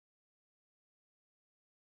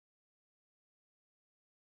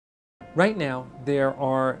Right now, there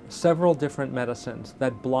are several different medicines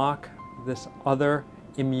that block this other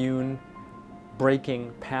immune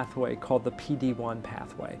breaking pathway called the PD-1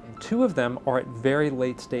 pathway. Two of them are at very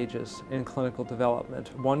late stages in clinical development,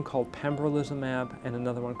 one called pembrolizumab and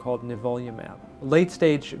another one called nivolumab. Late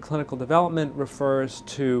stage clinical development refers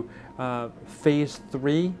to phase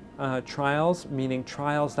 3 trials, meaning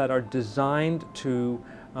trials that are designed to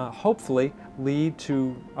hopefully lead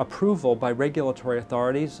to approval by regulatory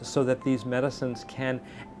authorities so that these medicines can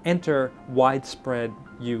enter widespread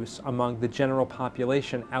use among the general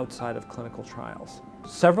population outside of clinical trials.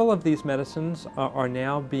 Several of these medicines are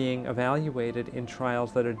now being evaluated in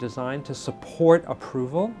trials that are designed to support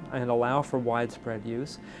approval and allow for widespread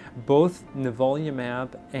use. Both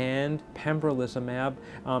nivolumab and pembrolizumab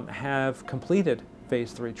have completed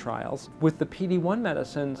phase 3 trials. With the PD-1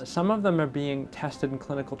 medicines, some of them are being tested in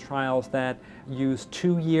clinical trials that use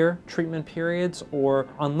 2-year treatment periods or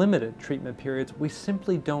unlimited treatment periods. We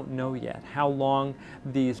simply don't know yet how long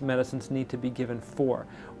these medicines need to be given for.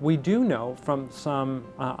 We do know from some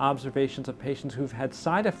observations of patients who've had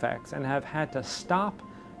side effects and have had to stop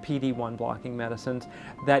PD-1 blocking medicines,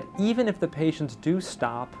 that even if the patients do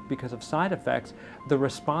stop because of side effects, the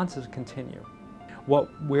responses continue. What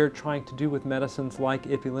we're trying to do with medicines like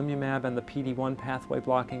Ipilimumab and the PD-1 pathway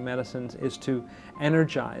blocking medicines is to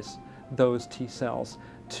energize those T cells,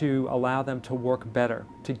 to allow them to work better,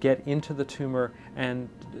 to get into the tumor and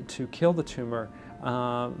to kill the tumor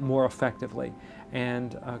more effectively.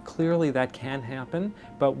 And clearly that can happen,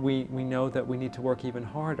 but we know that we need to work even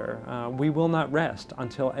harder. We will not rest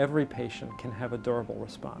until every patient can have a durable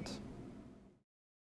response.